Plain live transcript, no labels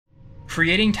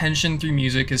Creating tension through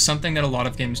music is something that a lot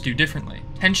of games do differently.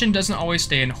 Tension doesn't always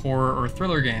stay in horror or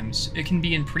thriller games, it can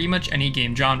be in pretty much any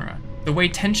game genre. The way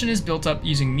tension is built up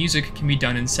using music can be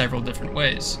done in several different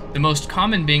ways, the most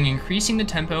common being increasing the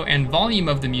tempo and volume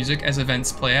of the music as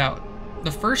events play out. The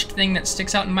first thing that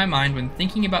sticks out in my mind when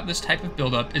thinking about this type of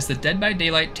build-up is the Dead by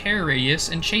Daylight terror radius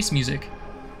and chase music.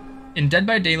 In Dead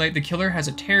by Daylight, the killer has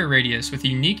a terror radius with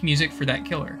unique music for that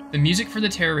killer. The music for the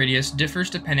terror radius differs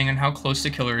depending on how close the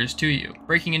killer is to you,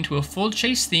 breaking into a full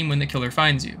chase theme when the killer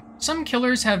finds you. Some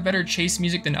killers have better chase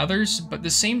music than others, but the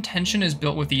same tension is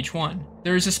built with each one.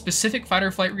 There is a specific fight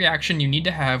or flight reaction you need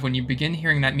to have when you begin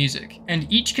hearing that music,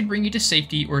 and each could bring you to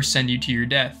safety or send you to your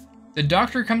death. The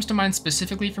Doctor comes to mind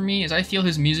specifically for me as I feel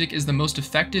his music is the most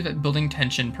effective at building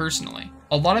tension personally.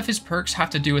 A lot of his perks have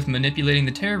to do with manipulating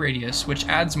the terror radius, which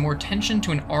adds more tension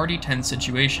to an already tense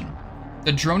situation.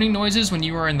 The droning noises when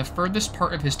you are in the furthest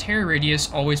part of his terror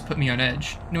radius always put me on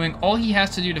edge, knowing all he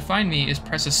has to do to find me is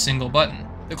press a single button.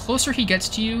 The closer he gets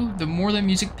to you, the more the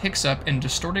music picks up and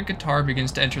distorted guitar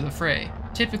begins to enter the fray.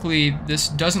 Typically, this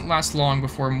doesn't last long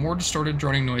before more distorted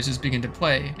droning noises begin to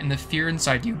play, and the fear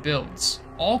inside you builds,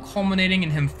 all culminating in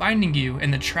him finding you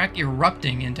and the track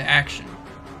erupting into action.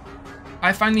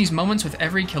 I find these moments with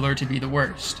every killer to be the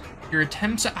worst. Your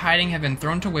attempts at hiding have been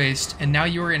thrown to waste, and now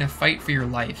you are in a fight for your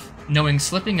life, knowing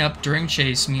slipping up during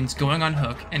chase means going on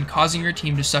hook and causing your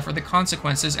team to suffer the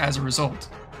consequences as a result.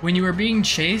 When you are being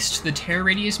chased, the terror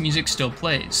radius music still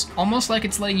plays, almost like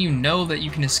it's letting you know that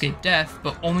you can escape death,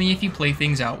 but only if you play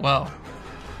things out well.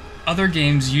 Other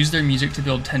games use their music to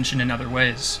build tension in other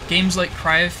ways. Games like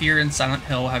Cry of Fear and Silent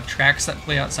Hill have tracks that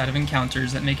play outside of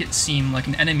encounters that make it seem like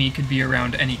an enemy could be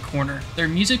around any corner. Their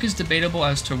music is debatable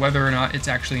as to whether or not it's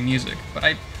actually music, but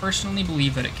I personally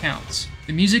believe that it counts.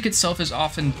 The music itself is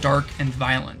often dark and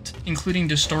violent, including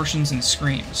distortions and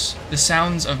screams, the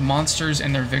sounds of monsters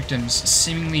and their victims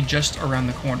seemingly just around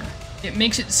the corner. It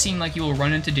makes it seem like you will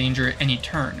run into danger at any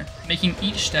turn, making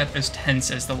each step as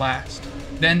tense as the last.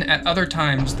 Then, at other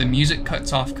times, the music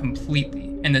cuts off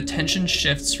completely, and the tension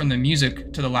shifts from the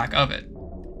music to the lack of it.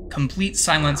 Complete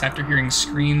silence after hearing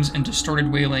screams and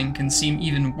distorted wailing can seem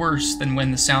even worse than when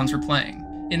the sounds were playing.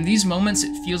 In these moments,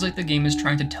 it feels like the game is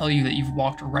trying to tell you that you've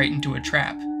walked right into a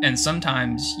trap, and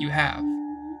sometimes you have.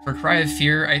 For Cry of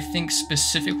Fear, I think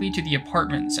specifically to the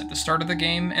apartments at the start of the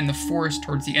game and the forest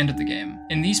towards the end of the game.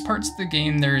 In these parts of the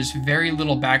game, there is very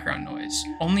little background noise,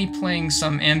 only playing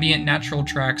some ambient natural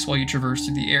tracks while you traverse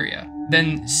through the area.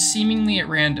 Then, seemingly at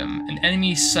random, an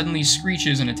enemy suddenly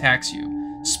screeches and attacks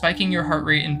you, spiking your heart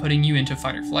rate and putting you into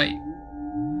fight or flight.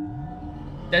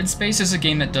 Dead Space is a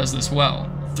game that does this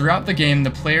well. Throughout the game,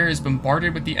 the player is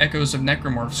bombarded with the echoes of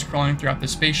necromorphs crawling throughout the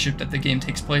spaceship that the game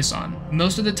takes place on.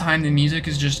 Most of the time, the music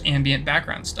is just ambient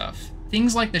background stuff.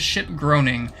 Things like the ship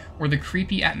groaning, or the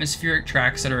creepy atmospheric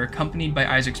tracks that are accompanied by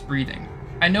Isaac's breathing.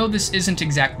 I know this isn't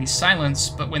exactly silence,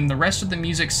 but when the rest of the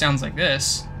music sounds like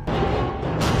this,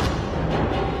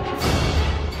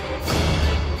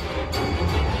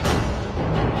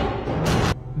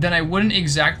 then I wouldn't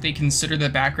exactly consider the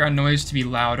background noise to be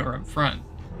loud or upfront.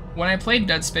 When I played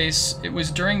Dead Space, it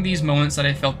was during these moments that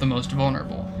I felt the most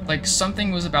vulnerable, like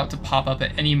something was about to pop up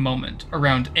at any moment,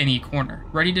 around any corner,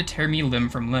 ready to tear me limb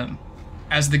from limb.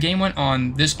 As the game went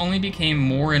on, this only became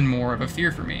more and more of a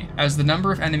fear for me, as the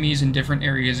number of enemies in different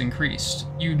areas increased.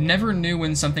 You never knew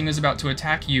when something was about to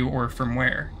attack you or from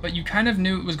where, but you kind of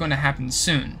knew it was going to happen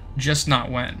soon, just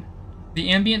not when. The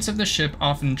ambience of the ship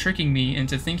often tricking me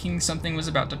into thinking something was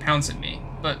about to pounce at me,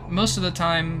 but most of the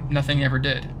time, nothing ever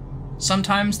did.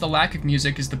 Sometimes the lack of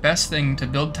music is the best thing to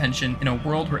build tension in a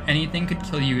world where anything could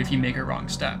kill you if you make a wrong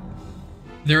step.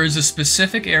 There is a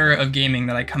specific era of gaming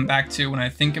that I come back to when I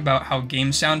think about how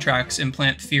game soundtracks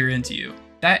implant fear into you.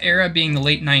 That era being the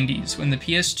late 90s, when the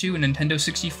PS2 and Nintendo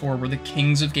 64 were the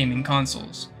kings of gaming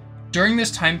consoles. During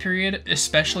this time period,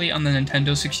 especially on the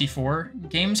Nintendo 64,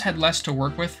 games had less to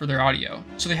work with for their audio,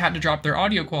 so they had to drop their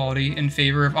audio quality in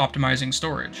favor of optimizing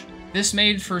storage. This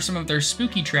made for some of their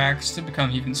spooky tracks to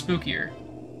become even spookier.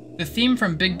 The theme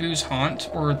from Big Boo's Haunt,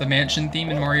 or the mansion theme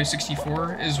in Mario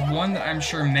 64, is one that I'm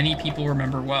sure many people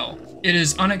remember well. It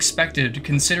is unexpected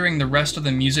considering the rest of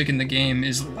the music in the game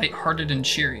is lighthearted and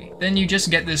cheery. Then you just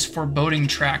get this foreboding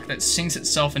track that sinks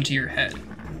itself into your head.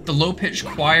 The low-pitched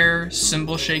choir,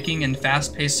 cymbal shaking, and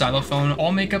fast-paced xylophone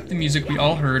all make up the music we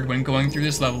all heard when going through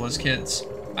this level as kids.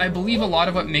 I believe a lot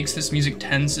of what makes this music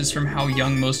tense is from how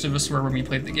young most of us were when we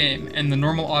played the game, and the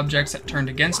normal objects that turned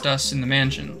against us in the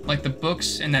mansion, like the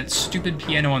books and that stupid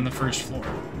piano on the first floor.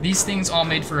 These things all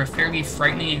made for a fairly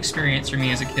frightening experience for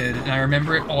me as a kid, and I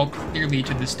remember it all clearly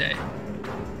to this day.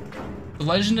 The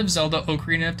Legend of Zelda: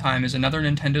 Ocarina of Time is another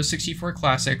Nintendo 64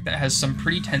 classic that has some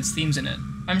pretty tense themes in it.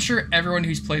 I'm sure everyone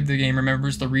who's played the game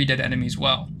remembers the Redead enemies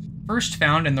well. First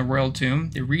found in the Royal Tomb,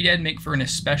 the Redead make for an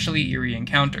especially eerie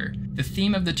encounter. The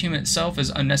theme of the tomb itself is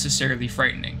unnecessarily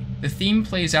frightening. The theme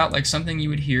plays out like something you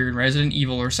would hear in Resident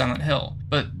Evil or Silent Hill,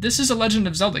 but this is a Legend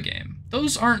of Zelda game.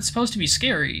 Those aren't supposed to be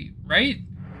scary, right?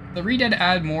 The Redead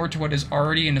add more to what is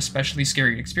already an especially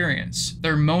scary experience.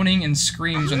 Their moaning and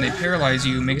screams when they paralyze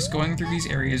you makes going through these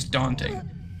areas daunting.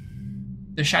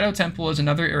 The Shadow Temple is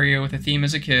another area with a theme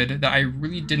as a kid that I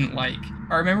really didn't like.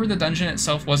 I remember the dungeon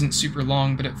itself wasn't super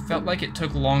long, but it felt like it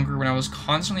took longer when I was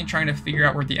constantly trying to figure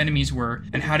out where the enemies were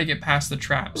and how to get past the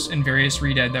traps and various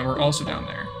Redead that were also down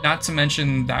there. Not to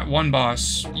mention that one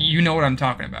boss, you know what I'm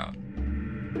talking about.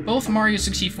 Both Mario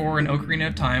 64 and Ocarina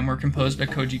of Time were composed by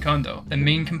Koji Kondo, the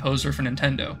main composer for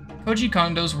Nintendo. Koji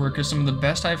Kondo's work is some of the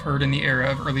best I've heard in the era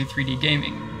of early 3D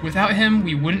gaming. Without him,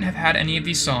 we wouldn't have had any of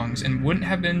these songs and wouldn't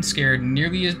have been scared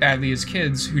nearly as badly as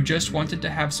kids who just wanted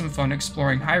to have some fun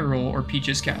exploring Hyrule or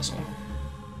Peach's Castle.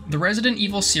 The Resident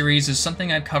Evil series is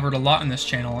something I've covered a lot on this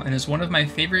channel and is one of my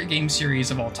favorite game series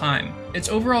of all time. Its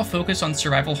overall focus on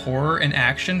survival horror and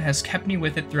action has kept me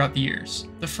with it throughout the years.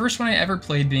 The first one I ever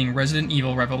played being Resident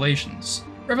Evil Revelations.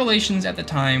 Revelations at the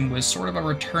time was sort of a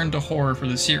return to horror for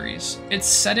the series. Its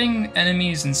setting,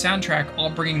 enemies, and soundtrack all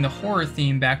bringing the horror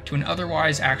theme back to an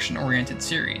otherwise action-oriented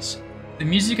series. The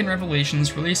music in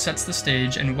Revelations really sets the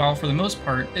stage, and while for the most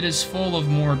part it is full of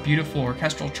more beautiful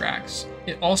orchestral tracks,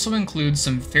 it also includes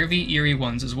some fairly eerie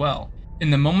ones as well.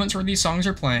 In the moments where these songs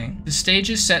are playing, the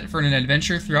stage is set for an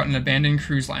adventure throughout an abandoned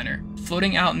cruise liner,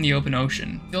 floating out in the open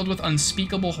ocean, filled with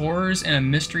unspeakable horrors and a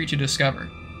mystery to discover.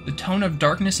 The tone of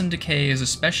darkness and decay is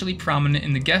especially prominent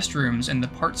in the guest rooms and the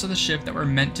parts of the ship that were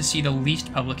meant to see the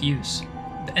least public use.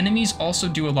 The enemies also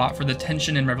do a lot for the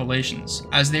tension in Revelations,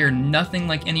 as they are nothing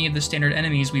like any of the standard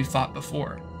enemies we've fought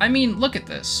before. I mean, look at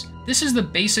this. This is the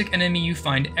basic enemy you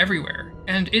find everywhere,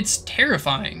 and it's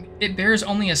terrifying. It bears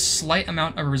only a slight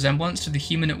amount of resemblance to the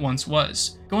human it once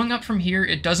was. Going up from here,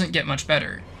 it doesn't get much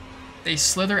better. They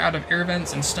slither out of air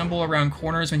vents and stumble around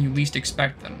corners when you least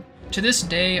expect them. To this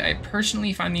day, I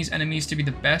personally find these enemies to be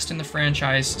the best in the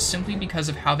franchise simply because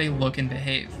of how they look and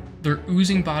behave. Their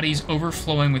oozing bodies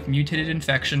overflowing with mutated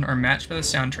infection are matched by the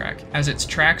soundtrack, as its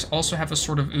tracks also have a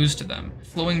sort of ooze to them,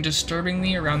 flowing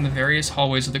disturbingly around the various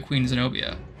hallways of the Queen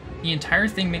Zenobia. The entire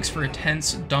thing makes for a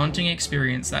tense, daunting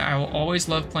experience that I will always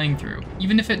love playing through,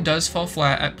 even if it does fall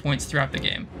flat at points throughout the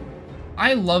game.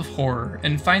 I love horror,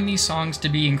 and find these songs to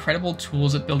be incredible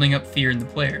tools at building up fear in the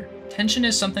player. Tension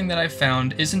is something that I've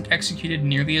found isn't executed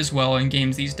nearly as well in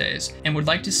games these days, and would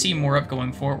like to see more of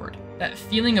going forward. That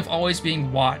feeling of always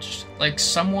being watched, like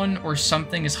someone or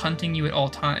something is hunting you at all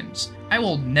times. I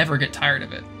will never get tired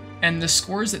of it. And the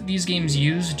scores that these games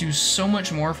use do so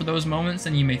much more for those moments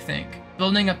than you may think,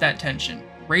 building up that tension,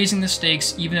 raising the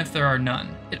stakes even if there are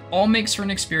none. It all makes for an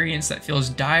experience that feels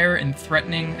dire and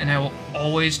threatening, and I will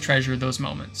always treasure those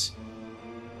moments.